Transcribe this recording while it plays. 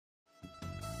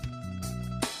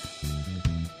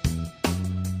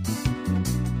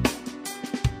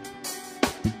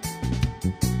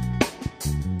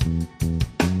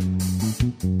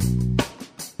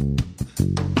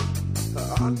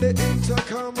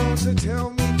intercom on to tell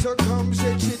me to come.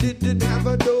 Said she didn't have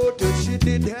a daughter, she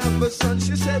did have a son.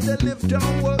 She said the lift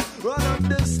don't work, run up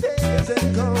the stairs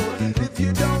and go. If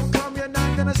you don't come, you're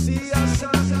not gonna see your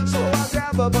son. So I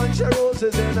grab a bunch of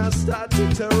roses and I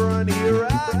started to run. Here I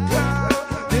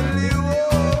come,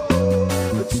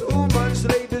 dilly-whoa. 2 months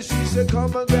later she said,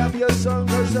 come and grab your son,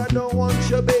 cause I don't want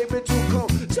your baby to come.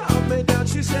 Tell me down,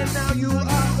 she said, now you are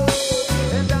old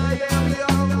and I am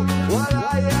young. While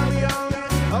I am young,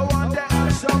 I want to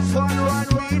have some fun, run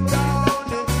me down.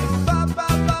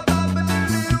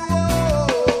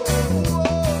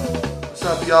 What's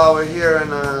up, y'all? We're here in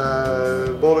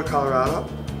Boulder, Colorado.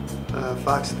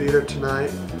 Fox Theater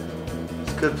tonight.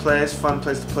 It's a good place, fun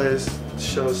place to play. This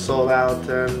show's sold out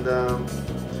and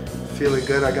feeling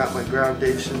good. I got my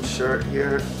Groundation shirt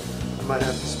here. I might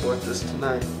have to sport this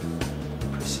tonight.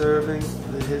 Preserving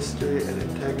the history and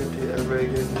integrity of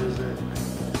reggae music.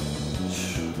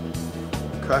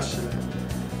 Crushing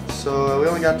it. So we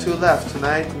only got 2 left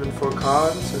tonight, and then 4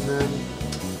 Collins, and then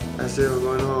that's it. We're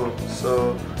going home.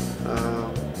 So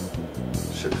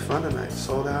should be fun tonight.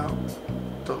 Sold out.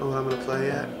 Don't know what I'm gonna play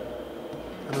yet.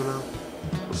 I don't know.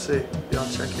 We'll see. Y'all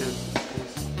check in.